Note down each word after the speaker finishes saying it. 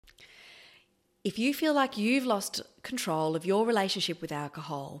If you feel like you've lost control of your relationship with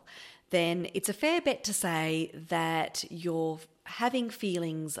alcohol, then it's a fair bet to say that you're having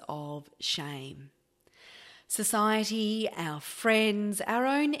feelings of shame. Society, our friends, our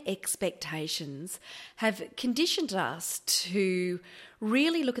own expectations have conditioned us to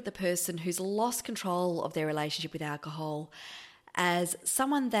really look at the person who's lost control of their relationship with alcohol as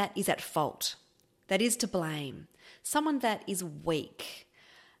someone that is at fault, that is to blame, someone that is weak.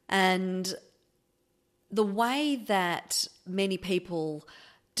 And the way that many people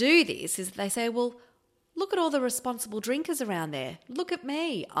do this is they say, well, look at all the responsible drinkers around there. Look at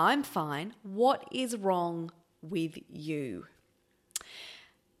me. I'm fine. What is wrong with you?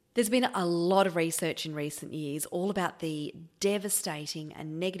 There's been a lot of research in recent years all about the devastating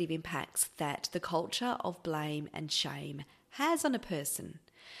and negative impacts that the culture of blame and shame has on a person.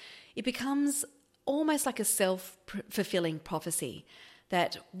 It becomes almost like a self-fulfilling prophecy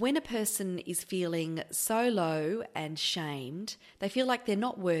that when a person is feeling so low and shamed, they feel like they're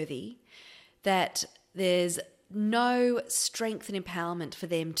not worthy, that there's no strength and empowerment for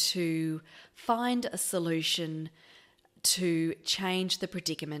them to find a solution to change the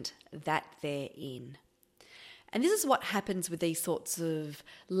predicament that they're in. And this is what happens with these sorts of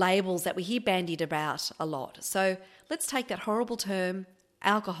labels that we hear bandied about a lot. So let's take that horrible term,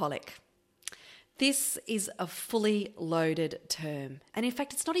 alcoholic. This is a fully loaded term. And in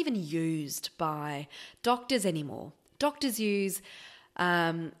fact, it's not even used by doctors anymore. Doctors use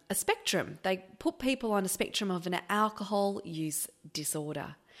a spectrum. They put people on a spectrum of an alcohol use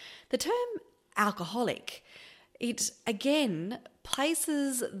disorder. The term alcoholic, it again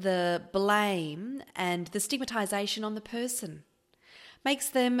places the blame and the stigmatization on the person, makes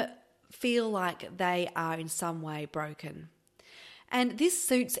them feel like they are in some way broken. And this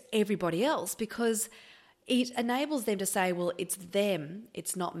suits everybody else because it enables them to say, well, it's them,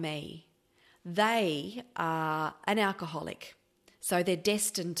 it's not me. They are an alcoholic. So they're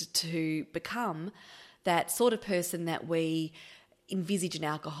destined to become that sort of person that we envisage an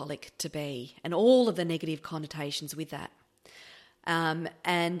alcoholic to be, and all of the negative connotations with that.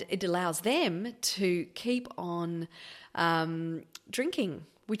 And it allows them to keep on drinking,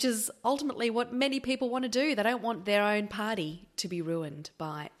 which is ultimately what many people want to do. They don't want their own party to be ruined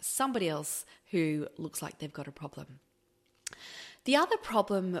by somebody else who looks like they've got a problem. The other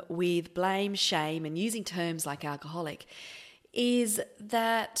problem with blame, shame, and using terms like alcoholic is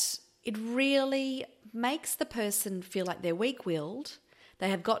that it really makes the person feel like they're weak-willed, they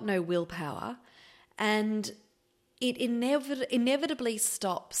have got no willpower, and it inevitably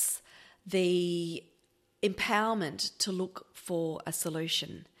stops the empowerment to look for a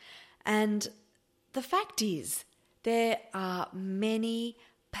solution. And the fact is, there are many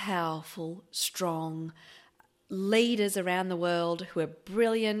powerful, strong leaders around the world who are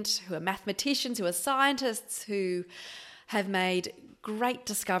brilliant, who are mathematicians, who are scientists, who have made great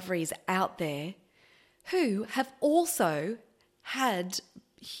discoveries out there, who have also had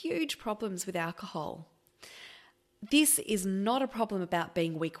huge problems with alcohol. This is not a problem about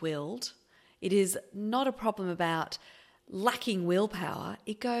being weak-willed. It is not a problem about lacking willpower.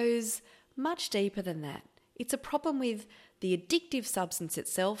 It goes much deeper than that. It's a problem with the addictive substance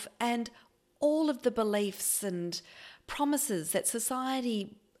itself and all of the beliefs and promises that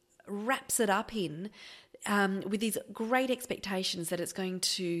society wraps it up in, with these great expectations that it's going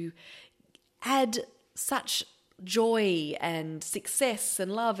to add such joy and success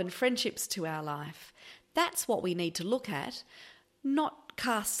and love and friendships to our life. That's what we need to look at, not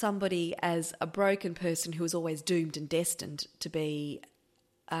cast somebody as a broken person who is always doomed and destined to be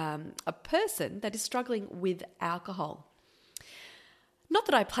a person that is struggling with alcohol. Not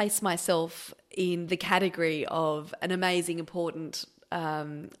that I place myself in the category of an amazing, important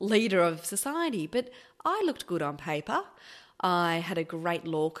leader of society, but I looked good on paper. I had a great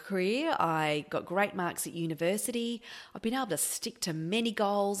law career. I got great marks at university. I've been able to stick to many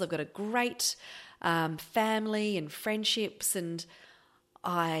goals. I've got a great family and friendships, and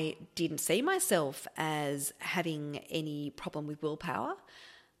I didn't see myself as having any problem with willpower.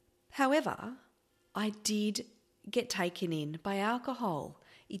 However, I did get taken in by alcohol.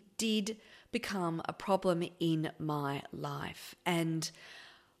 It did become a problem in my life, and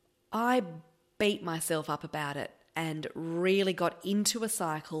I beat myself up about it and really got into a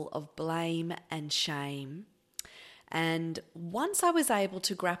cycle of blame and shame. And once I was able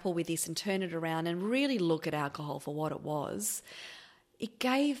to grapple with this and turn it around and really look at alcohol for what it was, it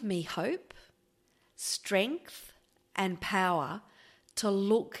gave me hope, strength, and power to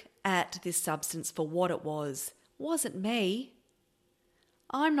look at this substance for what it was. It wasn't me.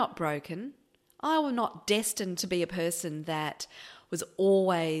 I'm not broken. I was not destined to be a person that was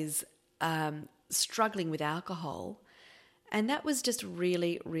always struggling with alcohol. And that was just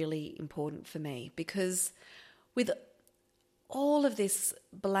really, really important for me, because with all of this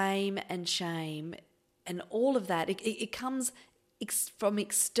blame and shame and all of that, it comes from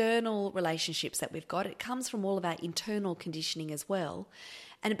external relationships that we've got. It comes from all of our internal conditioning as well.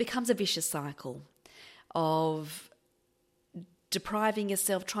 And it becomes a vicious cycle of depriving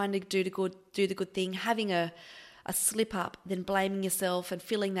yourself, trying to do the good thing, having a slip up, then blaming yourself and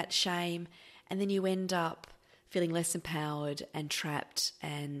feeling that shame. And then you end up feeling less empowered and trapped,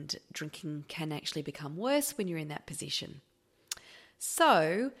 and drinking can actually become worse when you're in that position.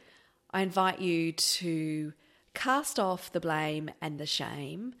 So I invite you to cast off the blame and the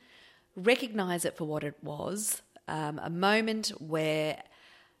shame, recognize it for what it was, a moment where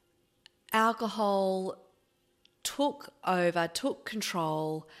alcohol took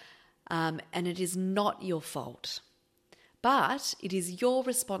control, and it is not your fault. But it is your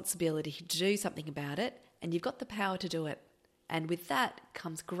responsibility to do something about it, and you've got the power to do it. And with that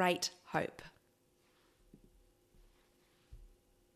comes great hope.